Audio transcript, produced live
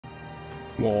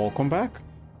Welcome back.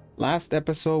 Last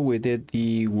episode we did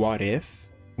the what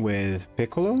if with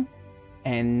Piccolo,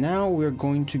 and now we're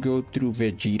going to go through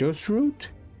Vegeta's route,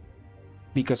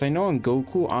 because I know on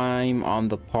Goku I'm on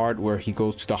the part where he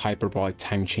goes to the hyperbolic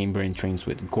time chamber and trains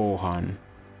with Gohan,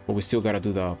 but we still gotta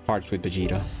do the parts with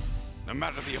Vegeta. No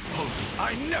matter the opponent,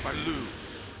 I never lose.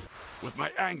 With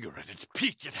my anger at its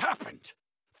peak, it happened.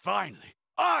 Finally,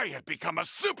 I had become a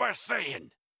Super Saiyan.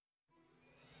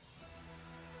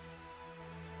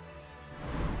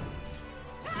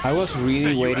 I was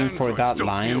really waiting for that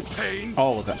line.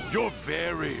 Oh, You're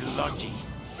very lucky.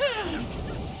 I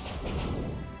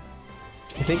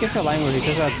think it's a line where he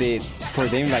says that for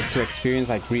them like to experience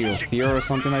like real fear or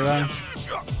something like that.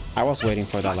 I was waiting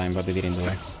for that line, but they didn't do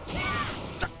it.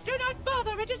 Do not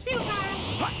bother, it is futile.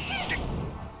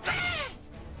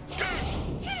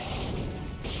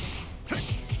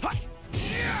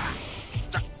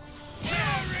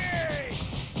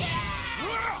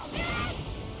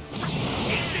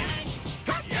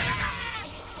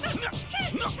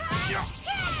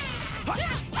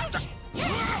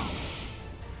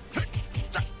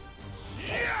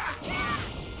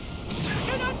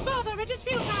 Do not bother, it is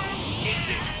futile.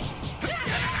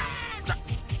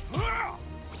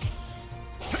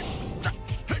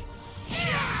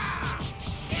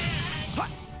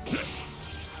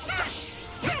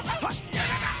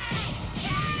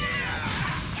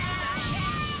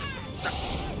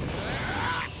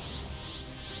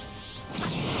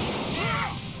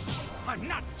 I'm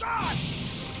not done!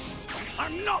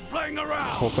 I'm not playing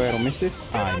around! Hope I don't miss this.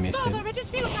 I missed it. It is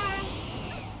futile.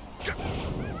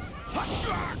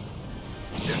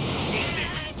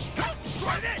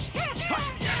 Try this!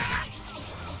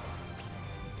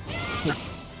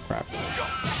 Crap.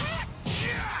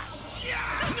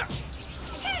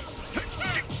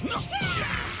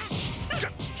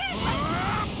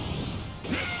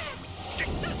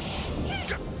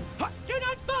 Do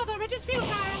not bother, it is futile.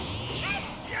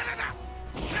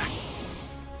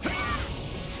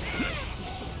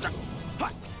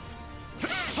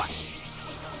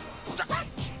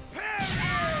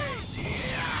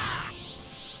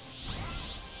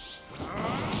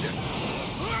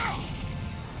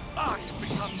 I have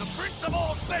become the Prince of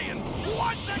all Saiyans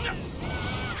once again!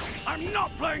 I'm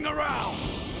not playing around!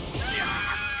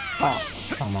 Oh,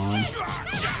 come on.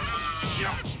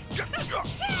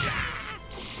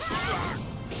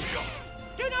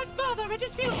 Do not bother, it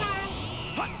is futile.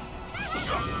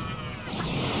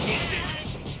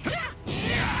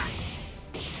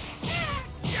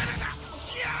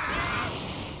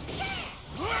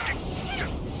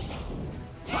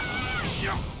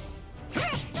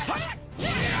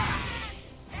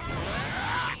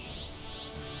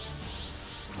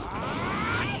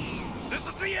 This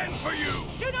is the end for you!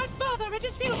 Do not bother, it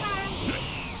is futile.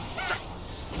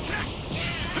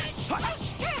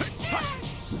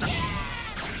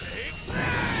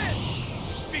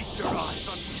 Feast your eyes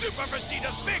on Super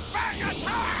Vegeta's Big Bang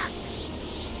Attack!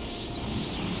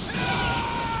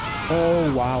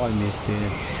 Oh wow, I missed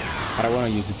it. But I want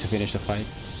to use it to finish the fight.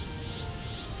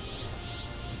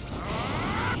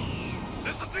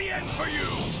 This is the end for you!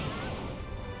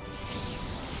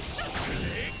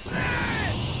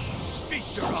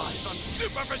 Feast your eyes on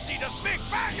Super Vegeta's Big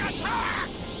Bang Attack!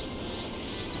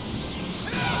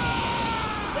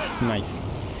 Nice.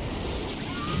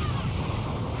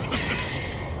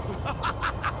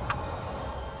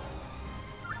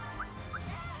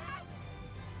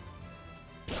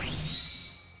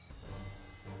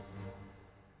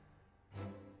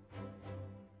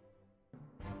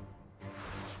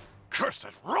 Cursed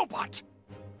robot!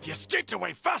 He escaped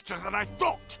away faster than I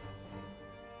thought!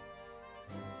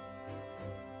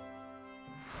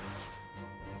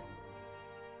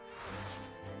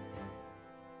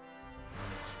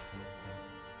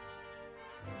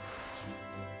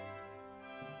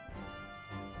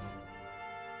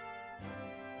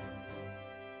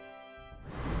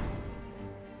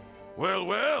 Well,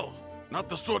 well, not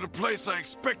the sort of place I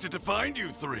expected to find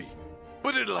you three,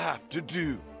 but it'll have to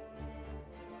do.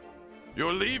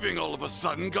 Your leaving all of a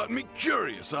sudden got me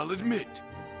curious, I'll admit.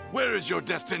 Where is your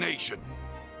destination?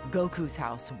 Goku's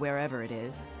house, wherever it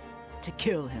is. To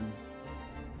kill him.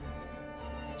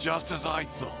 Just as I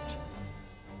thought.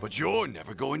 But you're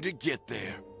never going to get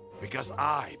there, because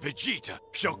I, Vegeta,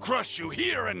 shall crush you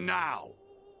here and now!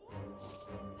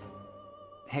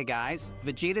 Hey guys,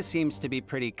 Vegeta seems to be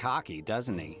pretty cocky,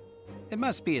 doesn't he? It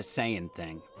must be a Saiyan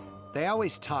thing. They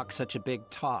always talk such a big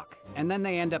talk, and then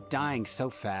they end up dying so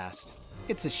fast.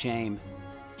 It's a shame.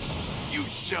 You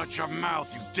shut your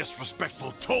mouth, you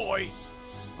disrespectful toy!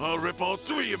 I'll rip all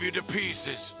three of you to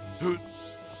pieces!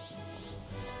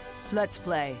 Let's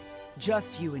play.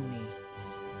 Just you and me.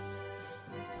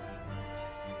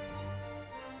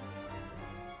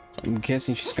 I'm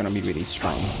guessing she's gonna be really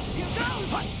strong.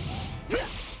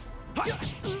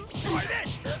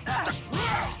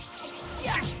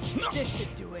 This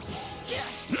should do it.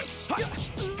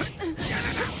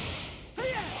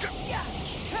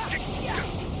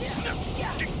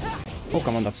 Oh,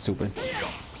 come on, that's stupid.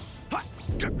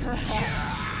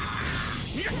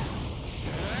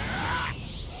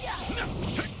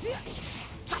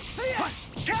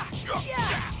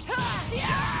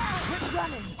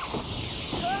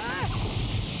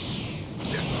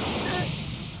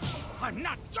 I'm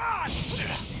not done!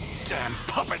 Damn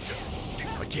puppet!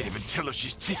 I can't even tell if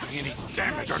she's taking any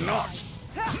damage or not!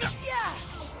 Come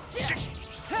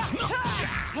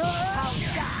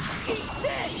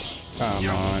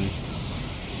on.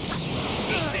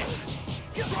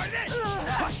 Try this!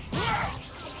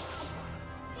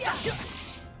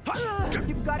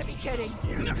 You've got to be kidding.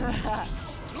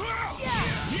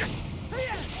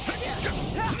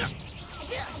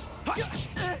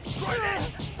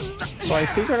 So I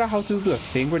figured out how to do the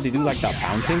thing where they do like that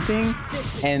bouncing thing,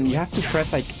 and you have to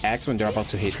press like X when they're about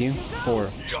to hit you,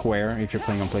 or square if you're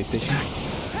playing on PlayStation.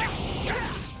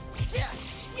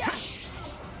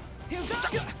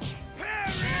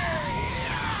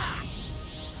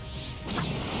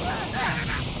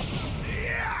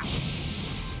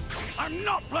 I'm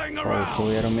not playing around!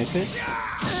 Hopefully I don't miss it.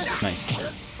 Nice.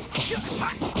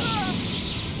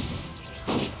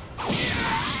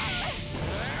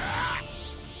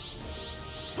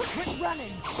 Quit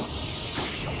running.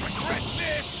 You'll regret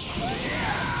this!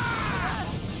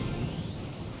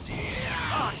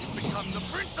 I have become the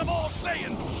Prince of all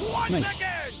Saiyans once Nice.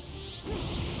 again!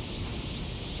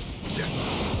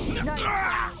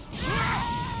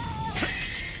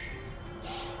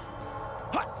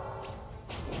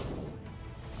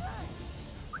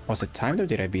 Was it timed or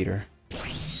did I beat her?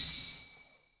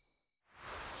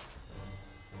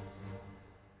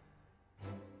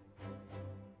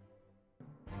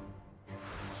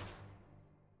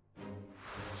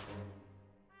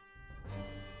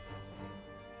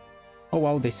 Oh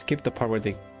wow, they skipped the part where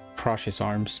they crush his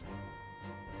arms.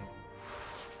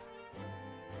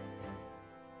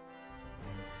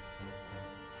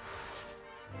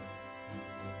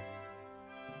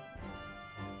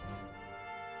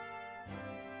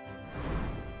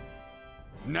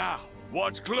 Now,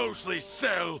 watch closely,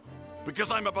 Cell,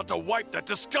 because I'm about to wipe that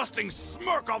disgusting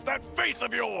smirk off that face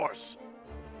of yours!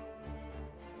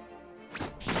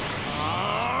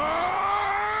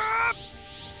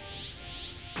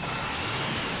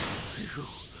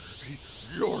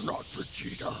 You're not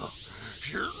Vegeta.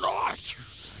 You're not.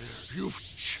 You've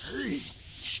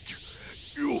changed.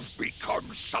 You've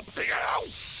become something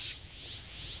else.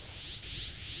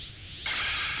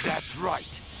 That's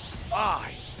right.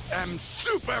 I am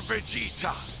Super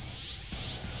Vegeta.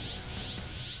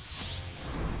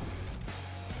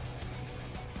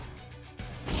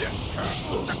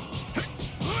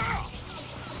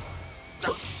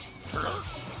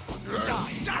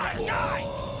 Die!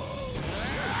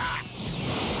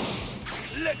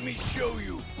 Let me show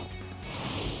you.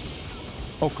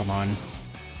 Oh, come on.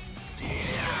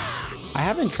 I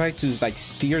haven't tried to like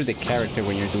steer the character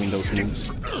when you're doing those moves.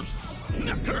 I'm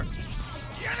not done.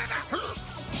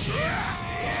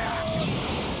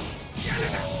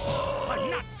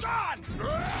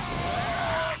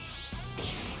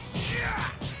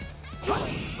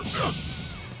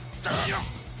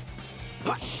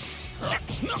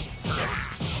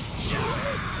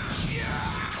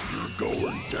 You're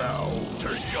going down.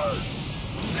 Yes.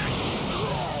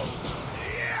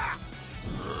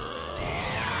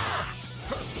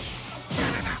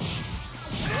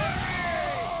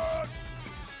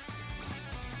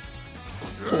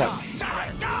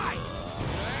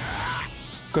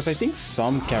 Because I think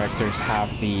some characters have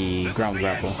the ground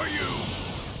grapple.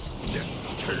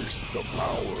 Taste the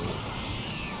power.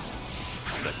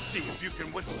 Let's see if you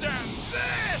can withstand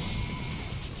this.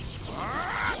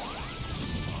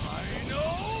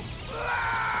 Final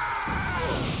blast!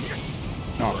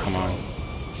 Oh, come on.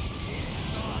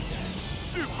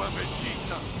 Super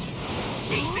Vegeta.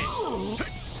 Eat this.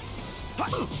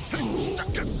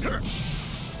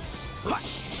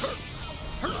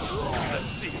 Let's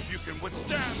see if you can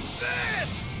withstand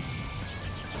this.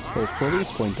 Hopefully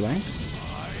it's point blank.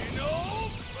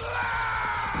 Final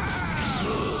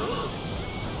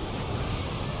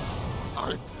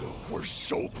blast! We're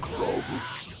so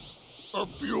close. A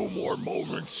few more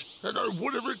moments, and I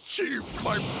would have achieved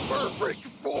my perfect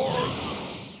form.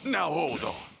 Now hold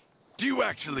on. Do you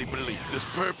actually believe this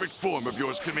perfect form of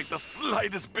yours can make the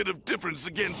slightest bit of difference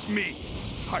against me?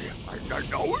 I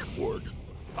know it would.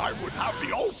 I would have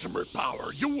the ultimate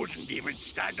power. You wouldn't even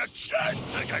stand a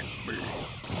chance against me.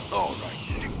 All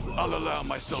right, I'll allow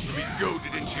myself to be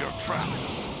goaded into your trap.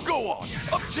 Go on,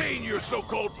 obtain your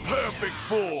so-called perfect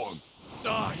form.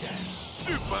 Ah, yeah,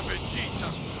 Super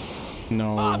Vegeta.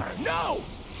 No. Father, no!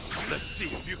 Let's see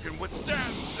if you can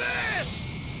withstand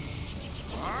this.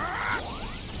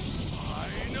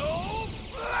 Final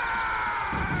blast!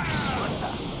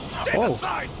 Step Oh.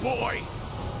 aside, boy.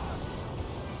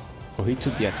 Oh, he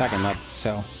took the attack and not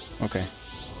Cell. Okay.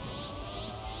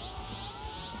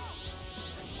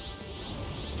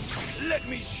 Let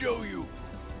me show you.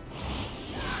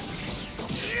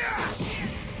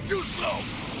 Too slow.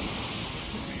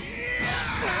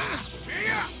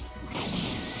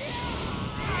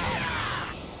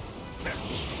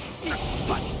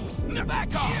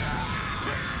 Back off.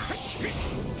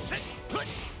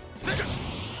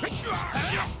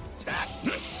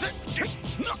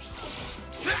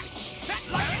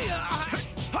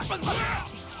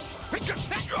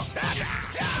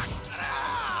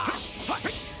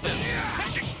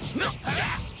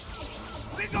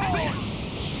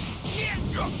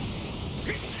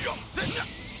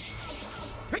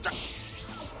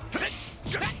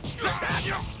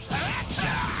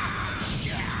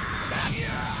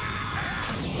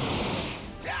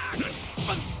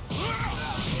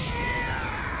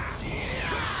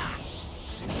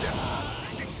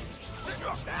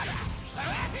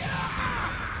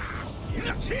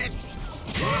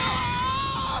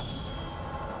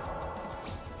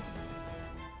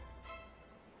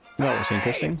 That was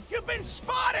interesting. You've been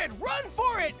spotted! Run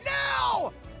for it,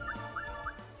 now!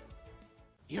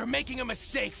 You're making a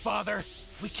mistake, Father.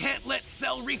 We can't let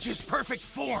Cell reach his perfect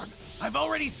form. I've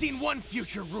already seen one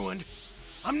future ruined.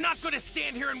 I'm not gonna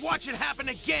stand here and watch it happen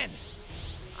again.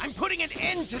 I'm putting an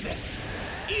end to this,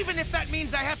 even if that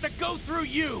means I have to go through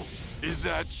you. Is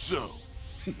that so?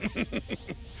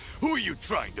 Who are you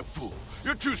trying to fool?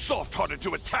 You're too soft-hearted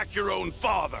to attack your own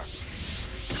father.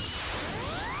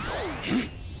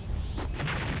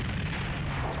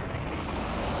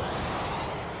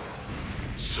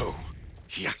 So,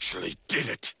 he actually did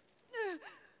it.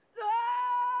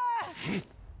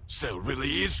 Cell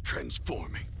really is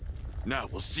transforming. Now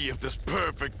we'll see if this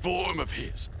perfect form of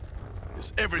his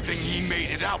is everything he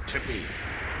made it out to be.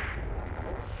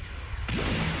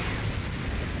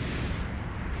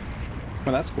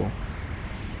 Well, that's cool.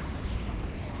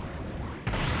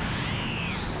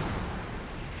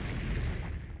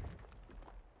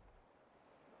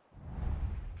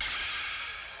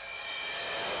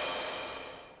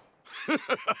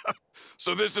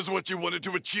 So this is what you wanted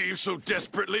to achieve so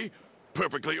desperately?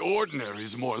 Perfectly ordinary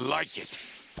is more like it.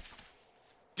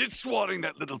 Did swatting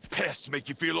that little pest make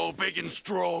you feel all big and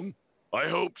strong? I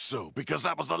hope so, because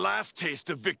that was the last taste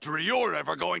of victory you're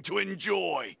ever going to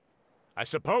enjoy. I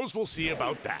suppose we'll see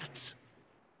about that.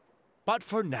 But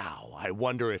for now, I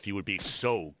wonder if you would be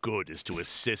so good as to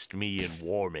assist me in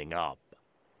warming up.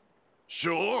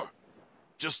 Sure.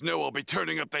 Just know I'll be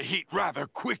turning up the heat rather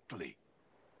quickly.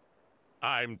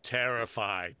 I'm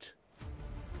terrified.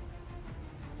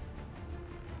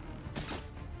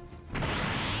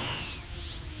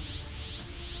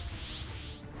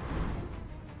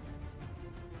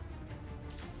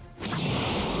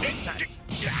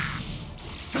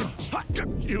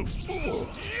 You fool!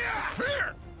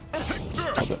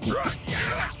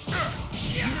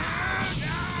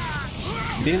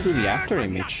 He didn't do the after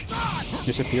image.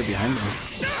 Just appear behind him.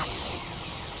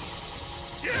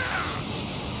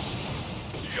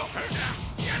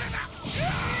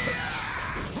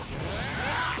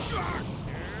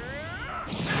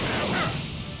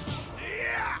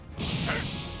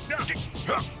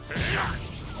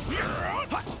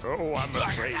 Oh, I'm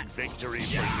afraid victory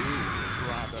for you is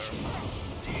rather...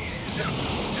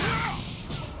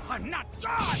 I'm not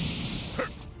done!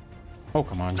 Oh,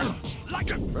 come on.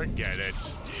 Forget it.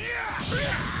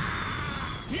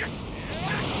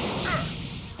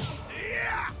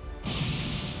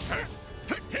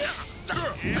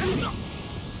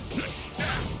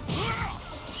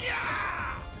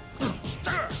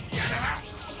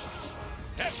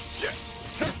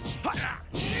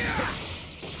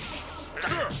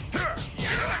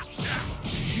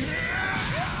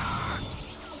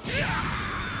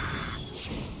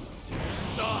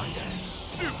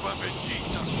 Super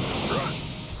Vegeta!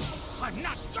 I'm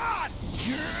not done!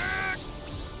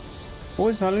 Oh,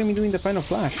 it's not letting me doing the final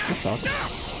flash. That sucks.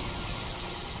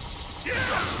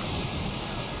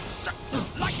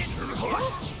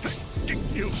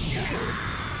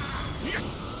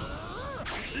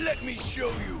 Let me show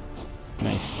you. Can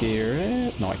I steer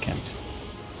it? No, I can't.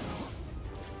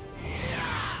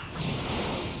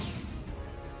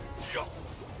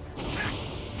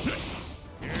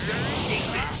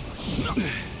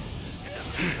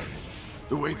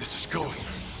 The way this is going,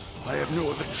 I have no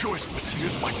other choice but to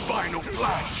use my final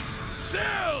flash.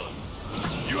 Cell!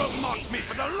 You have mocked me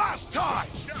for the last time!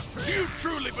 Do you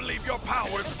truly believe your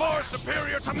power is far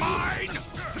superior to mine?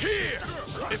 Here!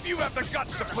 If you have the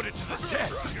guts to put it to the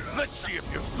test, let's see if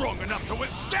you're strong enough to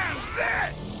withstand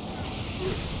this!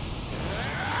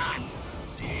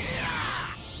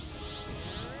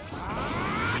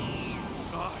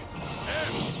 I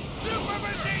am Super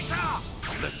Vegeta!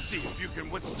 Let's see if you can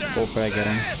withstand Hope I get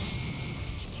him. this!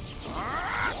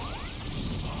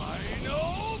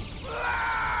 Final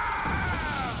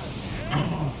Flash!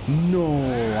 No,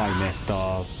 I messed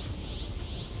up.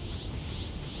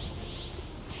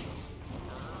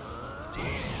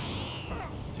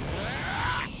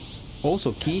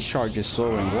 Also, key charge is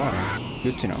slower in water.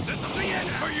 Good to know. This is the end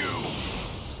for you!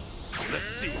 Let's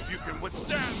see if you can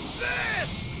withstand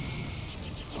this!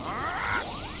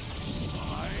 Final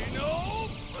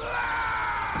Flash!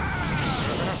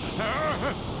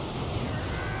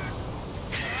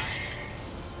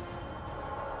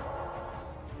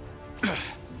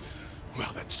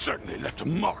 Well, that certainly left a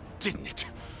mark, didn't it?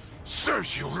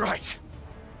 Serves you right.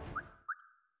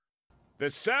 The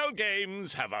Cell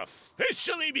Games have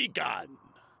officially begun.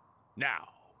 Now,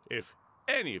 if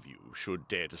any of you should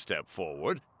dare to step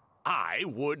forward, I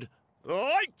would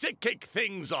like to kick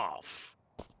things off.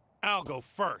 I'll go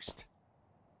first.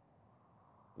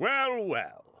 Well,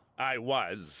 well, I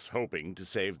was hoping to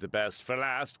save the best for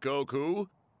last, Goku.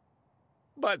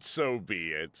 But so be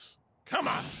it. Come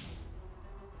on.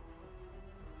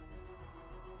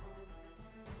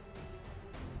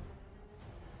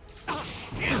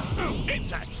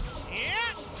 Inside.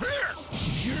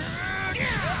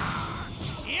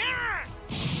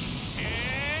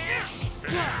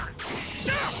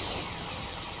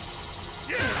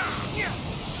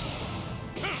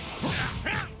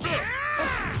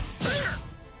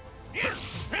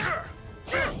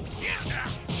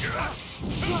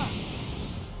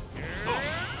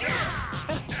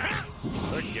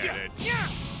 Forget it.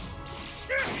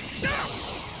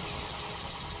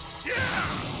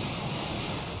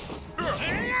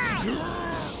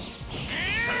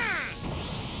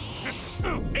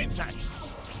 Inside.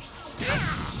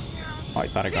 Oh, I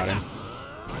thought I got him.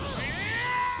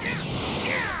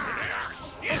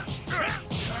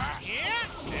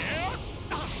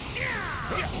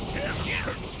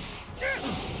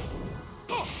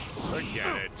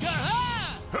 Forget it.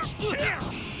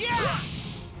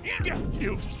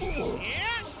 You fool.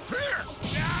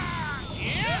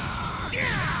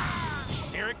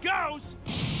 Here it goes.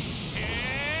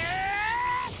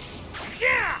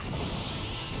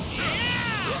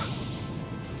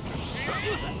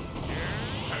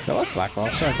 That was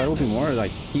lackluster. I thought it would be more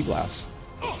like key blast.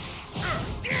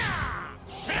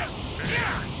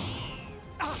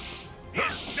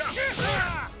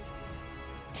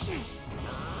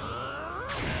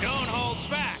 Don't hold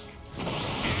back.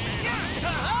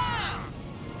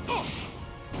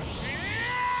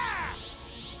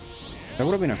 That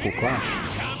would have been a cool clash.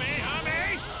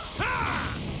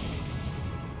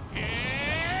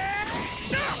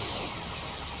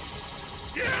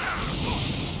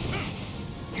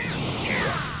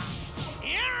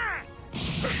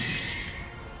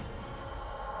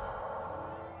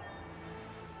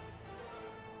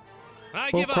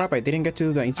 Oh crap, I didn't get to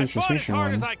do the instant I fought as transmission hard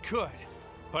one. as I could,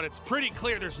 but it's pretty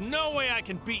clear there's no way I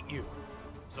can beat you.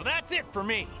 So that's it for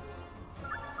me.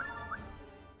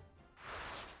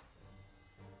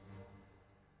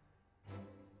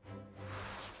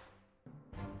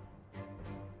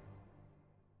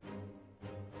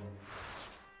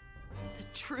 The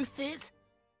truth is,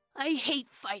 I hate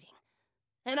fighting.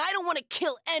 And I don't want to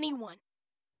kill anyone.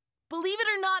 Believe it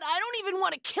or not, I don't even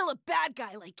want to kill a bad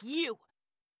guy like you.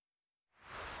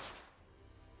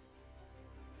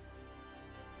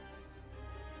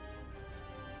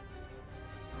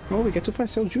 Oh, we get to fight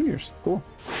Cell Juniors. Cool.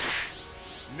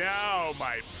 Now,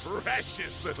 my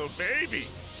precious little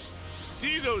babies.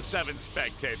 See those 7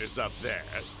 spectators up there?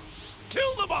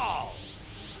 Kill them all!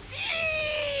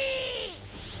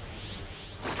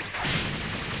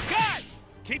 Guys,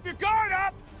 keep your guard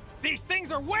up! These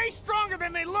things are way stronger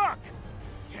than they look!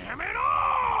 Damn it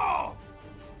all!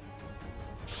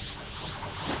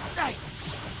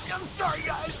 I'm sorry,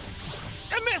 guys.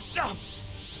 I messed up.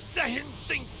 I didn't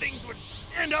think things would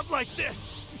end up like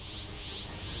this.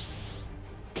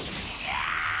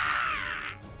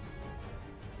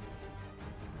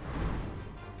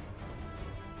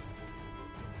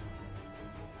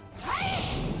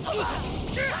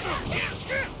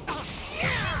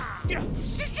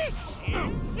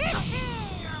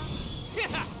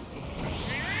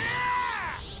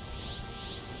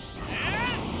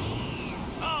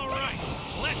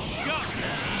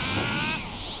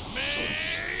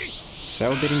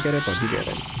 Cell didn't get it, but you get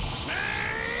it.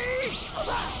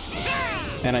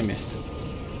 And I missed.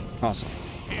 Awesome.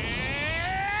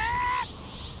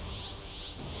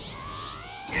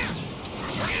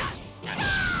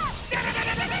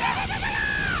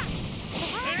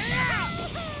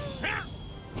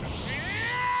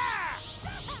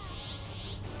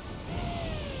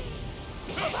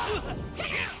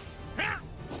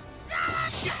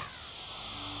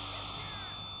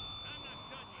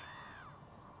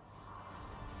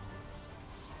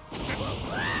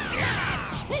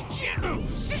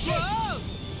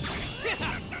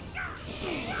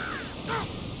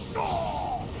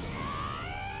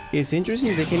 It's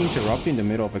interesting they can interrupt in the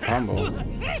middle of a combo. I'm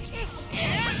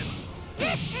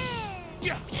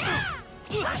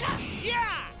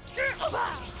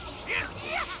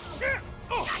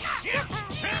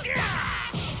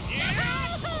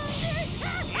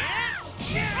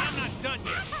not done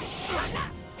yet.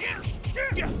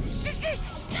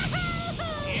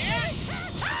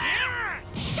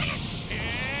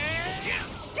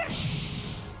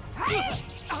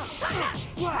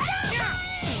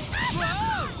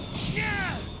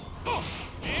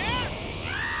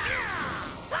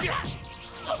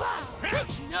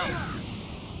 No!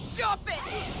 Stop it!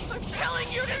 I'm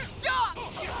telling you to stop!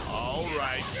 All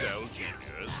right, Cell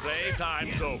Juniors,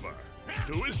 playtime's over.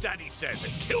 Do as Daddy says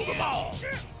and kill them all.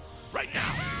 Right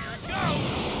now.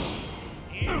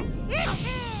 Here it goes.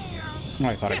 Oh,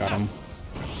 I thought I got him.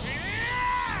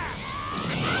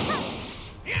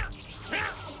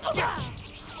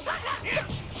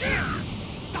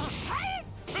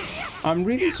 I'm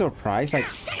really surprised. Like,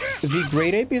 the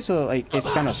Great Ape is it's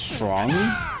kind of strong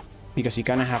because you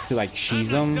kind of have to like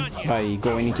cheese them by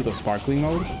going into the sparkling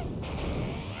mode.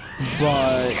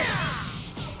 But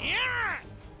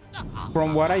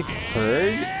from what I've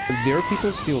heard, there are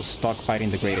people still stuck fighting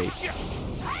the Great Ape.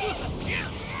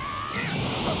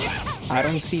 I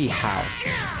don't see how.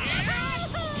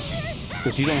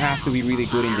 Because you don't have to be really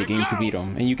good in the game to beat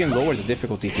them, and you can lower the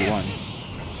difficulty if you want.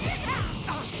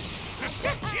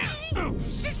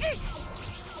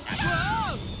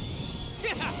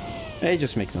 It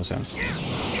just makes no sense. All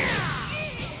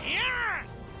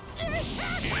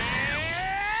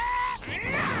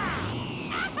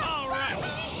right,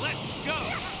 let's go.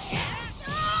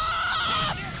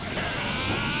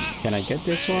 Can I get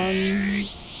this one?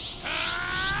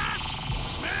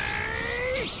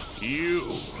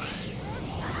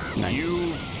 Nice.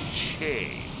 You've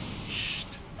changed.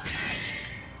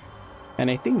 And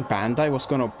I think Bandai was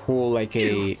gonna pull like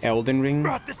a Elden Ring.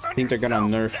 I think they're gonna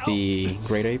nerf the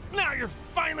Great Ape. Now you're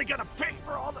finally gonna pay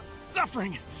for all the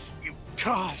suffering you've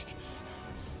caused.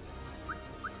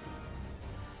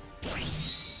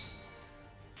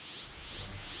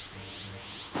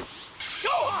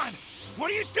 Go on! What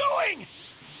are you doing?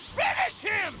 Finish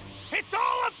him! It's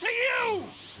all up to you!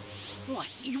 What,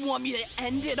 do you want me to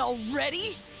end it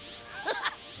already?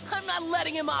 I'm not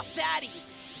letting him off that easy.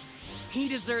 He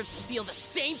deserves to feel the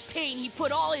same pain he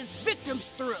put all his victims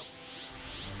through.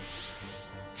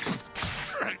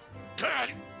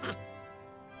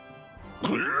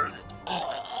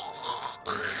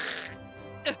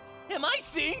 Am I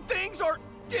seeing things, or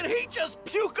did he just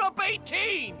puke up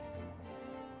 18?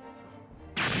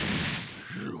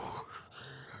 You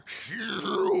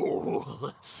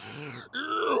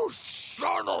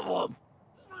son of a...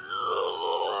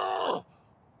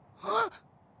 Huh?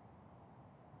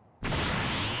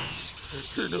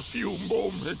 In a few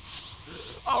moments,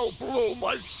 I'll blow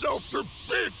myself to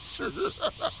bits.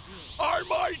 I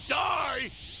might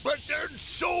die, but then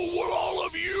so will all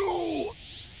of you.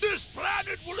 This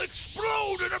planet will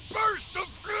explode in a burst of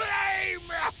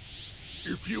flame.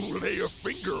 If you lay a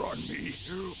finger on me,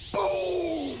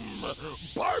 boom!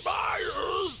 Bye-bye,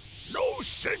 Earth. No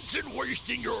sense in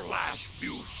wasting your last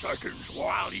few seconds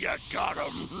while you got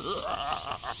 'em.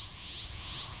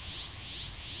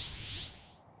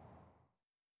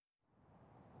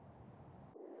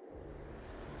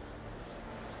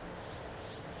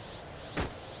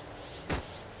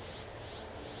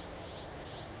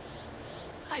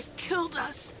 I've killed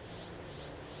us.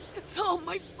 It's all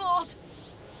my fault.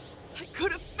 I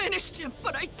could have finished him,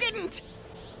 but I didn't.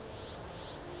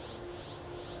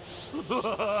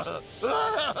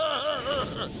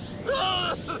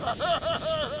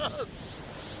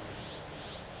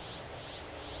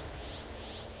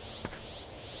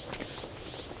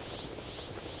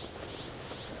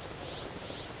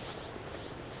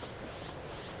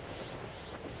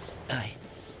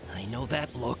 I know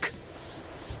that look.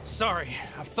 Sorry,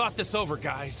 I've thought this over,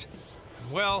 guys.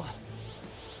 Well,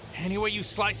 any way you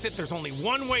slice it, there's only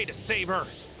one way to save Earth.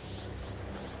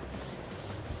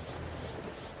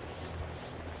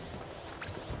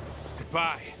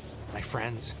 Goodbye, my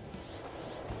friends.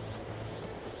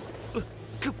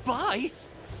 Goodbye?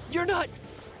 You're not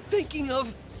thinking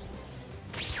of...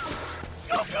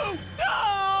 Goku!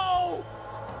 No!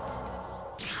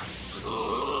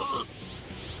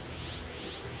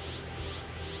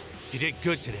 You did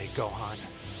good today, Gohan.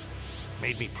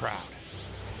 Made me proud.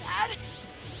 Dad?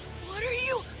 What are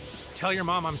you... Tell your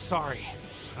mom I'm sorry,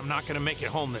 but I'm not gonna make it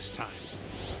home this time.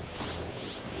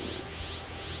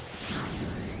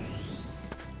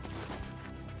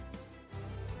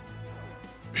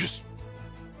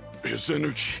 His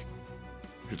energy,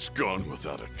 it's gone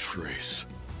without a trace.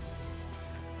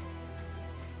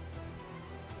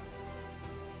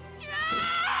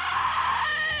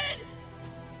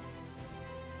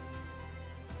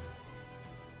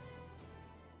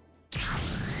 Dad!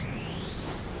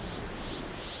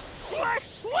 What?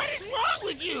 What is wrong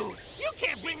with you? You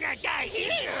can't bring that guy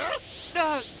here!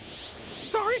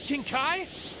 Sorry, King Kai.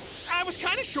 I was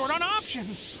kind of short on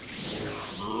options.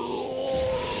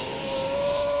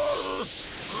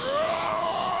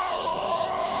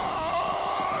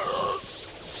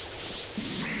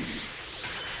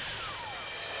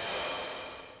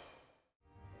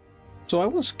 So I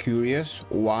was curious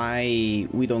why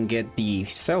we don't get the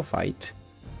cell fight,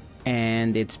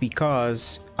 and it's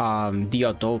because the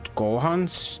adult Gohan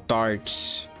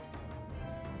starts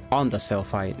on the cell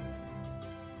fight.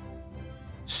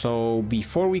 So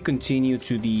before we continue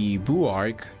to the Buu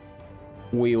arc,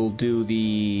 we'll do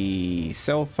the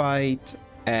cell fight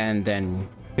and then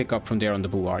pick up from there on the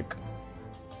Buu arc.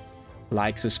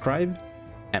 Like, subscribe,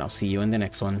 and I'll see you in the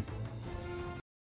next one.